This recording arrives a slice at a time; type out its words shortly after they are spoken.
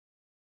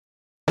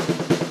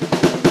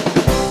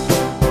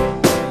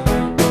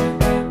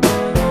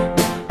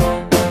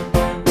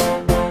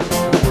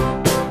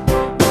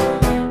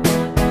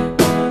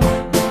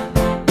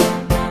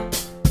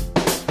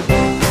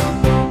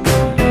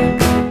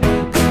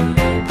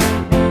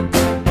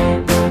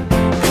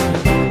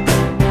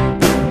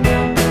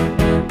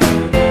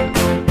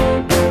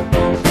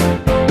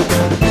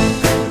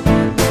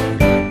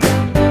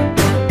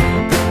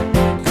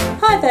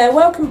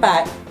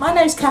back. My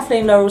name's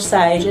Kathleen Laurel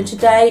Sage, and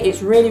today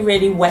it's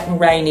really wet and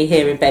rainy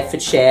here in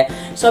Bedfordshire.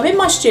 So I'm in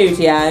my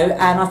studio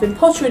and I've been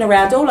pottering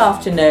around all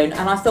afternoon,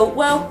 and I thought,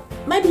 well,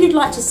 maybe you'd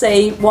like to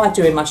see what I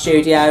do in my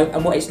studio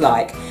and what it's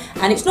like.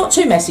 And it's not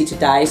too messy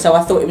today, so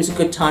I thought it was a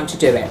good time to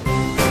do it.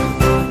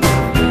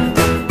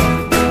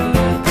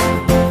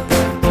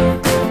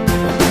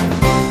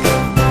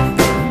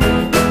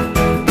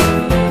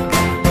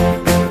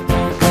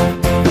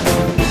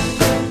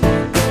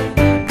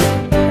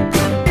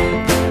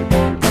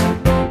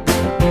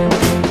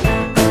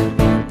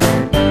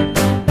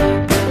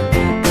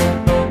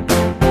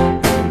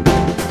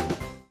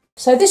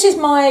 So this is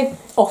my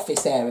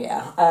office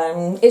area.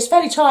 It's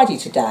fairly tidy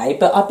today,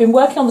 but I've been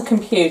working on the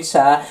computer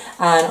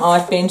and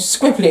I've been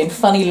scribbling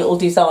funny little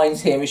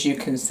designs here, as you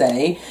can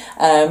see.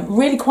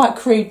 Really quite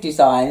crude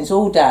designs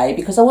all day,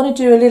 because I want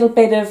to do a little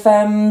bit of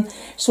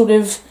sort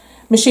of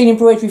machine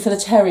embroidery for the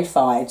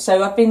terrified.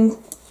 So I've been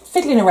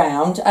fiddling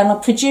around and I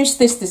produced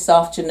this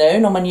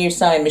afternoon on my new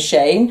sewing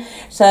machine.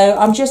 So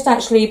I'm just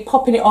actually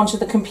popping it onto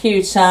the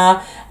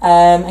computer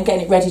and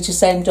getting it ready to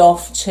send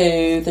off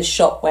to the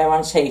shop where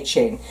I'm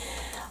teaching.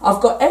 I've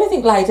got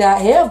everything laid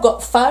out here. I've got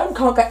the phone,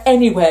 can't go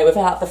anywhere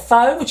without the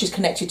phone, which is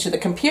connected to the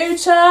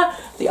computer,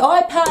 the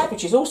iPad,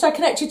 which is also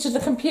connected to the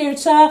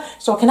computer,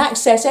 so I can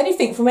access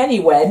anything from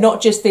anywhere,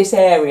 not just this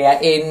area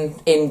in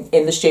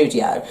the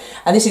studio.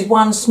 And this is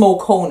one small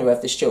corner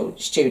of the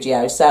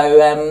studio,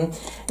 so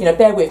you know,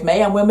 bear with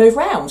me and we'll move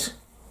round.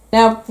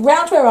 Now,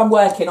 round where I'm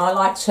working, I've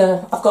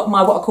got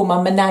my, what I call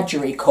my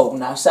menagerie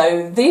corner.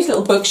 So these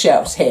little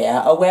bookshelves here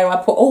are where I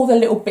put all the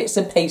little bits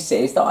and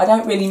pieces that I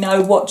don't really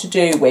know what to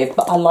do with,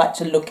 but I like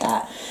to look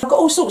at. I've got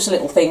all sorts of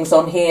little things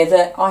on here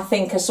that I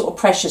think are sort of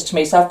precious to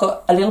me. So I've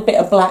got a little bit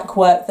of black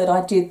work that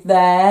I did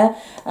there.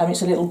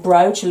 It's a little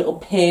brooch, a little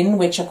pin,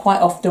 which I quite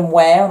often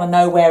wear and I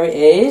know where it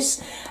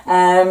is.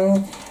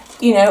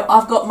 You know,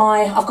 I've got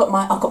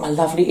my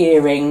lovely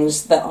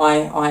earrings that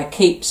I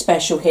keep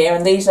special here,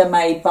 and these are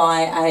made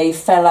by a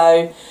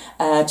fellow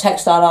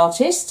textile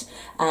artist,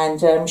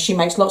 and she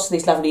makes lots of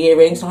these lovely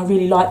earrings. I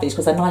really like these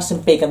because they're nice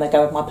and big and they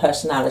go with my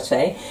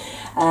personality.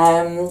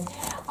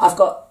 I've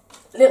got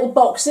little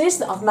boxes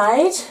that I've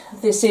made.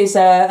 This is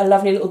a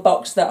lovely little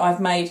box that I've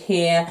made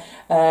here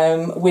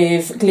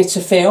with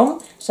glitter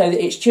film, so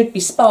that it should be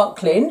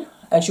sparkling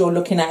as you're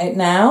looking at it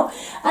now.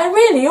 And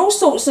really all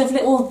sorts of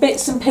little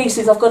bits and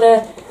pieces. I've got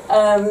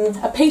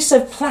a piece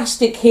of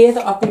plastic here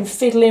that I've been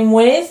fiddling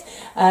with.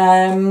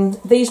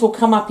 These will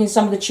come up in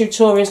some of the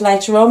tutorials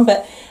later on,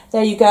 but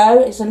there you go.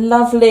 It's a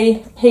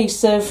lovely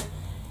piece of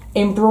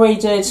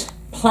embroidered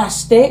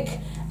plastic,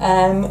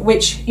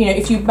 which, you know,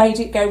 if you made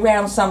it go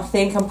round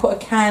something and put a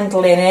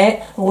candle in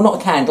it, well,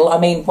 not a candle, I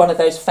mean one of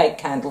those fake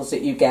candles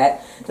that you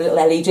get, the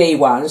little LED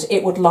ones,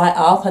 it would light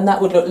up and that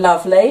would look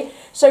lovely.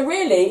 So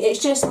really,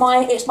 it's just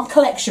my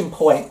collection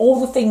point. All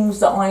the things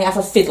that I have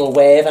a fiddle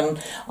with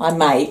and I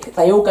make,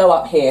 they all go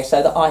up here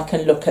so that I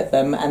can look at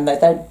them and they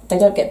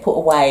don't get put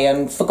away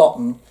and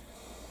forgotten.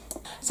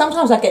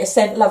 Sometimes I get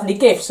sent lovely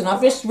gifts, and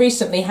I've just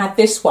recently had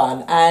this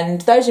one,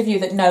 and those of you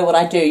that know what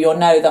I do, you'll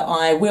know that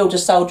I wield a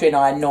soldering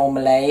iron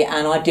normally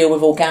and I deal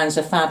with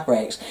organza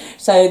fabrics.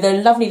 So the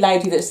lovely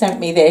lady that sent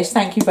me this,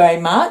 thank you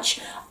very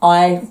much.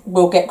 I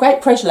will get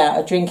great pleasure out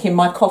of drinking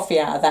my coffee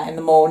out of that in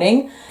the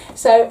morning.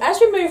 So as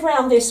we move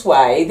around this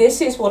way, this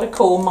is what I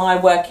call my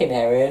working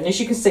area, and as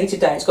you can see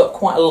today it's got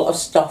quite a lot of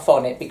stuff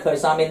on it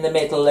because I'm in the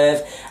middle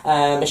of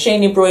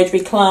machine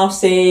embroidery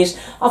classes.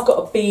 I've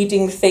got a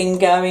beading thing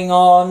going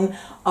on.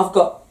 I've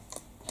got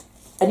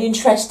an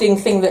interesting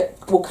thing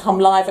that will come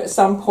live at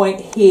some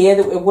point here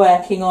that we're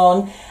working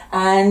on,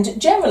 and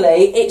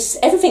generally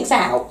everything's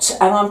out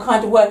and I'm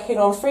kind of working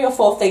on 3 or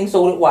 4 things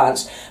all at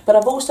once. But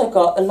I've also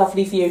got a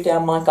lovely view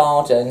down my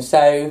garden,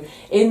 so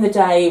in the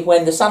day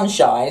when the sun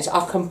shines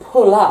I can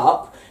pull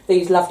up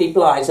these lovely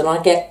blinds and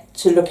I get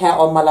to look out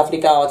on my lovely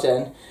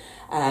garden,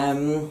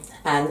 and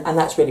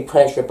that's really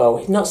pleasurable.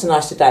 It's not so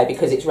nice today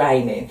because it's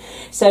raining.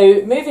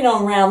 So moving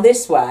on round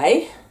this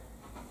way,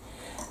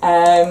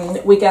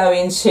 we go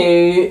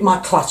into my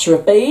clutter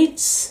of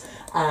beads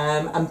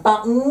and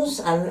buttons,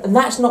 and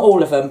that's not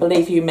all of them,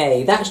 believe you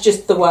me. That's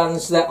just the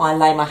ones that I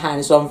lay my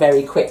hands on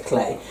very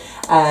quickly.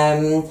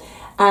 And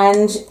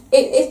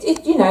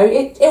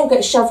it all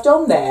gets shoved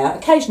on there.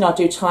 Occasionally I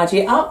do tidy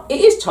it up.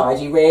 It is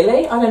tidy,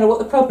 really. I don't know what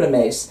the problem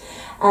is.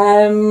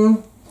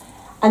 And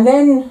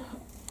then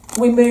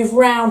we move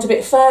round a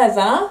bit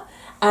further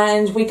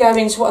and we go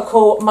into what I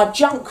call my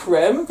junk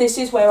room. This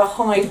is where I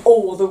hide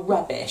all the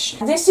rubbish.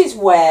 This is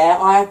where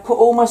I put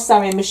all my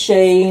sewing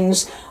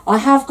machines. I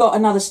have got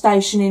another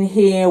station in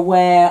here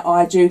where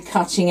I do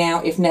cutting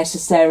out if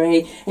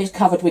necessary. It's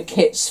covered with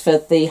kits for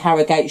the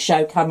Harrogate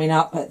show coming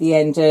up at the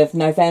end of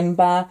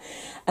November.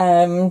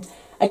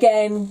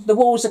 Again, the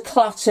walls are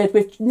cluttered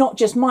with not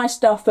just my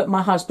stuff but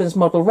my husband's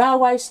model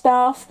railway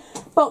stuff.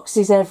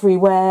 Boxes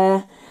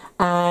everywhere,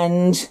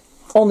 and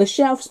on the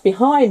shelves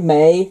behind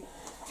me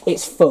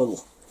it's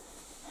full.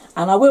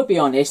 And I will be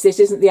honest, this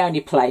isn't the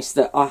only place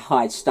that I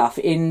hide stuff.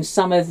 In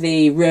some of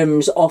the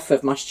rooms off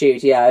of my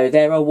studio,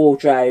 there are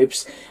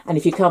wardrobes. And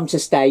if you come to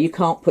stay, you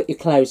can't put your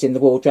clothes in the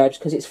wardrobes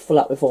because it's full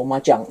up with all my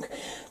junk.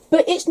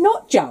 But it's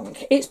not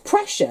junk, it's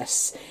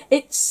precious.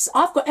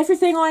 I've got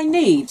everything I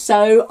need.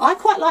 So I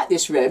quite like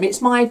this room.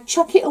 It's my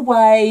chuck it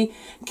away,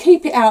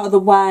 keep it out of the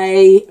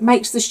way,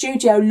 makes the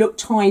studio look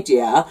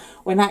tidier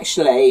when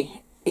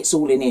actually it's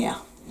all in here.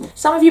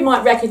 Some of you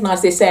might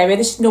recognise this area.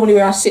 This is normally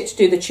where I sit to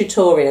do the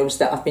tutorials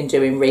that I've been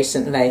doing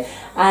recently.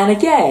 And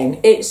again,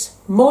 it's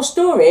more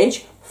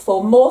storage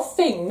for more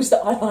things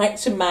that I like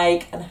to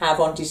make and have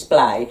on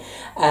display.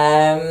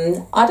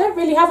 I don't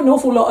really have an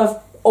awful lot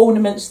of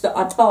ornaments that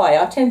I buy.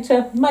 I tend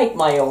to make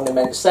my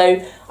ornaments.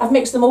 So I've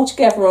mixed them all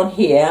together on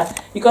here.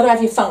 You've got to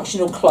have your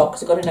functional clock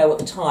because I've got to know what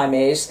the time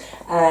is.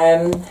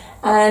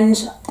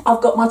 And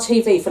I've got my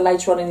TV for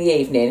later on in the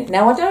evening.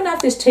 Now, I don't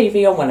have this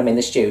TV on when I'm in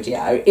the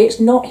studio. It's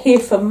not here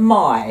for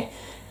my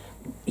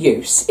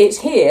use. It's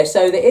here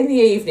so that in the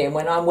evening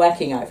when I'm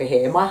working over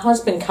here, my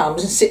husband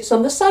comes and sits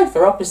on the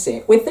sofa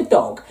opposite with the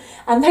dog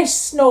and they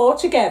snore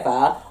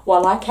together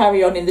while I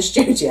carry on in the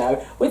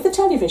studio with the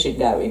television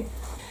going.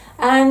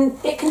 And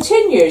it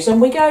continues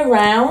and we go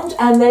round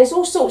and there's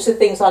all sorts of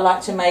things I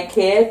like to make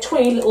here.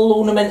 Twee little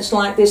ornaments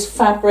like this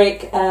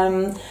fabric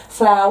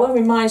flower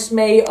reminds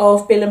me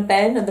of Bill and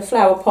Ben and the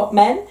Flower Pot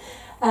Men.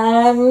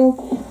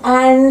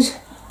 And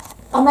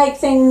I make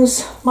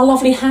things, my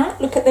lovely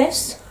hat, look at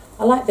this.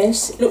 I like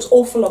this, it looks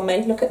awful on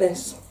me, look at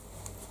this.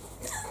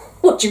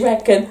 What do you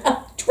reckon?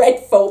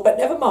 Dreadful, but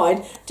never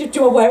mind. Do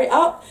I wear it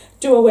up?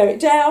 Do I wear it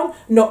down?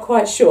 Not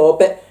quite sure,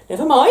 but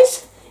never mind.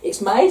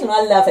 It's made and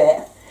I love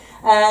it.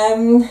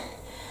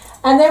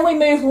 And then we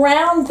move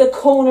round the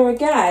corner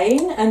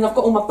again and I've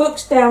got all my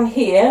books down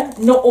here.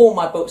 Not all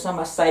my books, I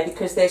must say,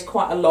 because there's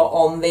quite a lot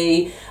on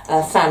the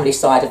family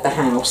side of the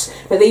house.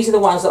 But these are the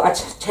ones that I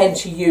tend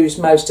to use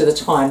most of the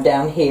time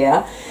down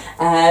here.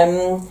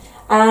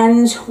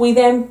 And we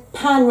then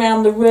pan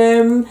round the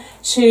room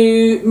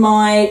to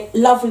my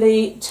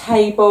lovely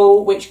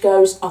table, which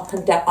goes up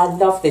and down. I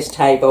love this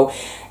table.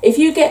 If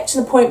you get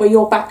to the point where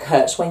your back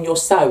hurts when you're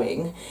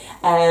sewing,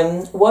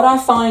 what I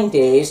find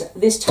is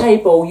this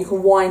table, you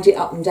can wind it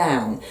up and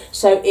down.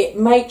 So it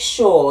makes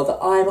sure that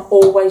I'm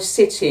always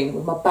sitting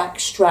with my back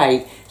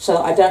straight so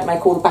that I don't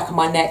make all the back of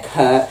my neck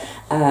hurt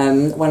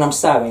when I'm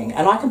sewing.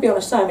 And I can be on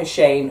a sewing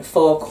machine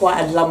for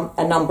quite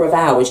a number of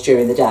hours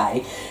during the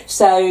day.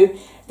 So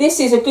this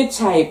is a good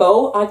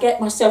table. I get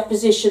myself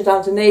positioned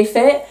underneath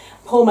it,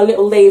 pull my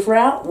little lever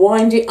out,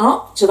 wind it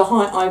up to the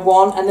height I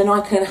want, and then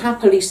I can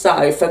happily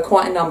sew for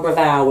quite a number of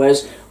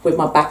hours with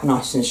my back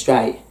nice and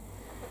straight.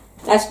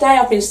 Now today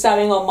I've been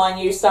sewing on my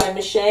new sewing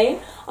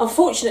machine.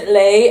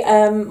 Unfortunately,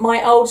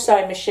 my old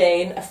sewing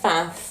machine, a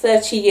Pfaff,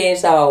 30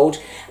 years old,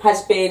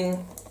 has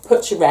been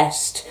put to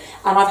rest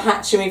and I've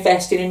had to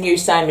invest in a new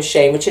sewing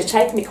machine, which has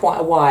taken me quite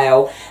a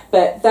while.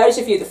 But those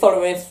of you that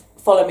follow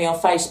me on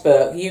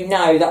Facebook, you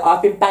know that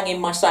I've been banging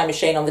my sewing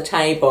machine on the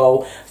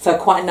table for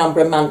quite a number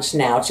of months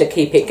now to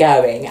keep it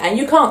going, and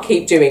you can't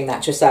keep doing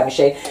that to a sewing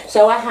machine.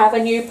 So I have a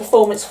new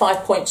Performance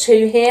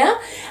 5.2 here.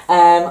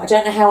 I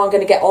don't know how I'm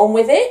going to get on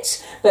with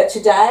it, but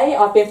today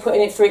I've been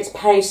putting it through its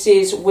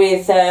paces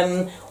with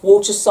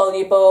water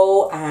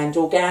soluble and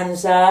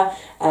organza,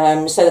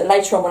 so that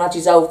later on when I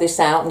dissolve this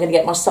out, I'm going to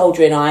get my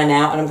soldering iron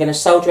out and I'm going to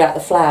solder out the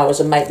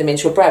flowers and make them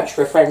into a brooch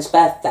for a friend's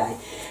birthday.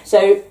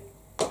 So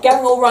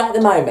going all right at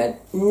the moment,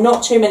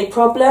 not too many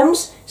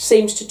problems,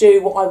 seems to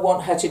do what I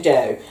want her to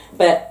do,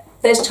 but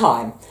there's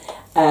time.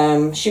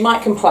 She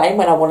might complain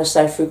when I want to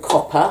sew through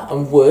copper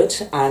and wood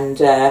and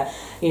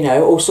you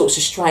know, all sorts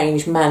of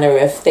strange manner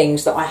of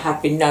things that I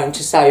have been known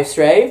to sew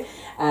through,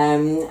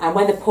 and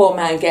when the poor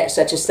man gets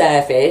her to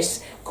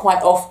service,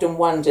 quite often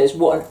wonders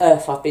what on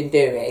earth I've been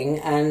doing,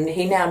 and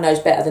he now knows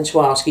better than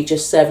to ask. He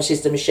just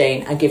services the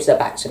machine and gives her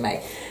back to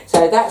me.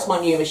 So that's my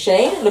new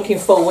machine. Looking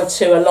forward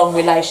to a long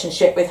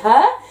relationship with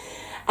her.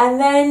 And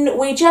then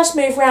we just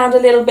move around a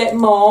little bit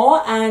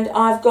more and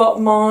I've got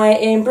my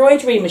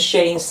embroidery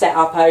machine set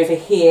up over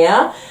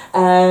here,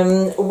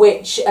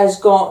 which has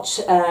got,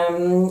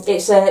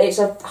 it's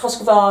a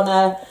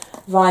Husqvarna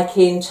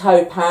Viking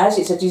topaz.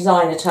 It's a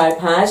designer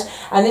topaz,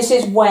 and this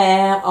is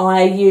where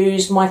I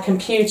use my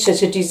computer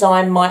to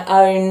design my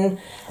own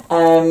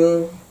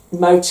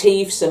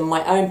motifs and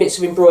my own bits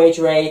of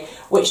embroidery,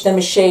 which the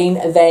machine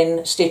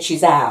then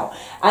stitches out.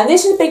 And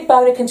this is a big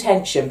bone of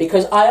contention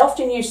because I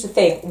often used to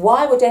think,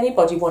 why would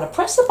anybody want to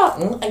press the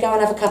button and go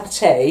and have a cup of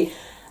tea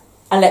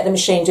and let the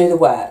machine do the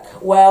work?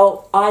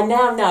 Well, I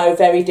now know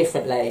very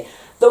differently.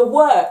 The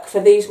work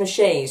for these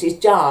machines is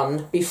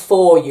done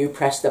before you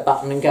press the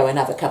button and go and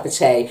have a cup of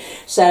tea.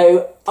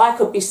 So I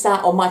could be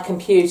sat on my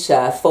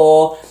computer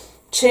for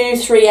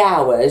 2-3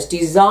 hours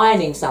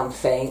designing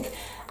something,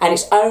 and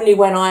it's only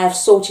when I have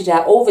sorted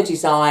out all the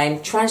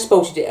design,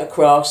 transported it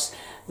across,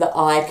 that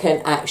I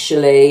can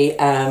actually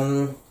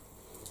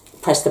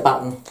press the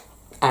button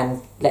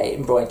and let it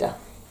embroider.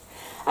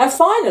 And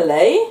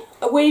finally,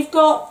 we've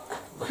got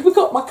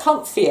my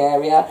comfy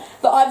area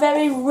that I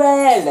very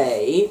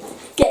rarely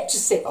get get to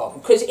sit on,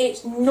 because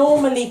it's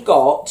normally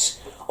got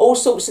all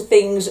sorts of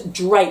things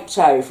draped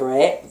over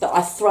it that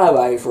I throw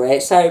over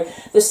it. So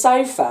the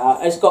sofa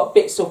has got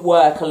bits of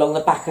work along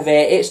the back of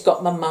it. It's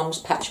got my mum's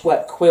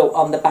patchwork quilt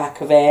on the back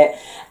of it.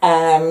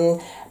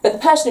 But the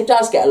person who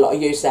does get a lot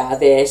of use out of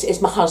this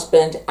is my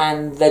husband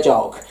and the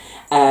dog.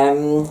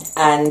 And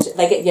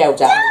they get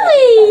yelled at.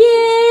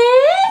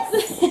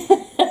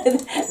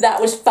 That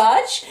was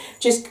Fudge,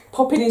 just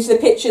popping into the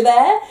picture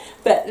there.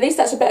 But at least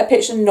that's a better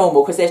picture than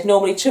normal, because there's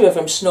normally two of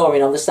them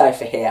snoring on the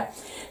sofa here.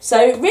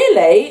 So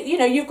really, you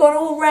know, you've got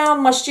all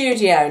round my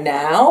studio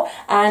now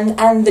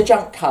and the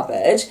junk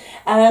cupboard.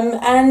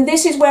 And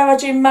this is where I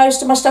do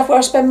most of my stuff, where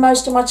I spend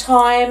most of my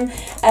time.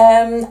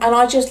 And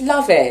I just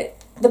love it.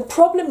 The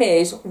problem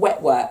is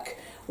wet work.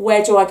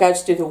 Where do I go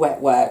to do the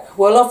wet work?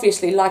 Well,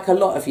 obviously, like a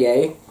lot of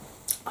you,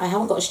 I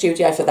haven't got a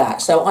studio for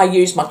that. So I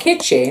use my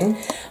kitchen,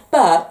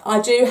 but I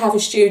do have a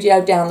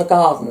studio down the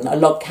garden, a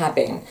log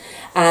cabin.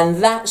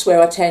 And that's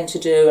where I tend to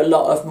do a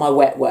lot of my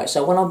wet work.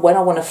 So when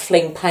I want to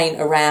fling paint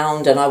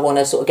around and I want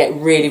to sort of get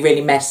really,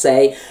 really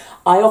messy,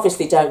 I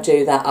obviously don't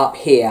do that up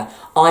here.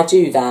 I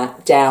do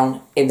that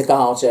down in the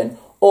garden,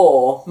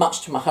 or,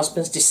 much to my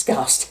husband's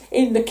disgust,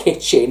 in the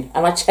kitchen.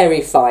 And I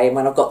terrify him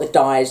when I've got the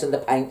dyes and the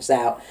paints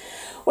out.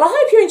 Well, I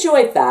hope you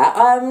enjoyed that.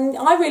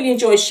 I really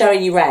enjoyed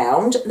showing you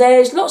around.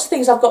 There's lots of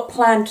things I've got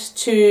planned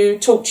to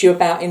talk to you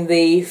about in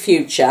the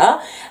future.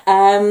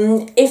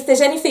 If there's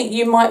anything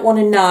you might want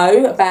to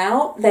know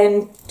about,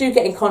 then do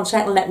get in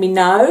contact and let me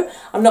know.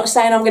 I'm not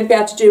saying I'm going to be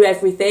able to do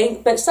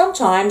everything, but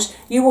sometimes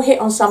you will hit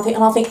on something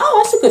and I'll think,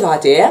 oh, that's a good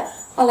idea.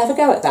 I'll have a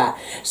go at that.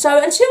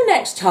 So until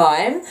next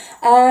time,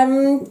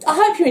 I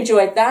hope you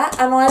enjoyed that,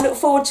 and I look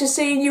forward to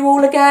seeing you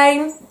all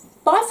again.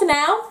 Bye for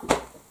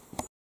now.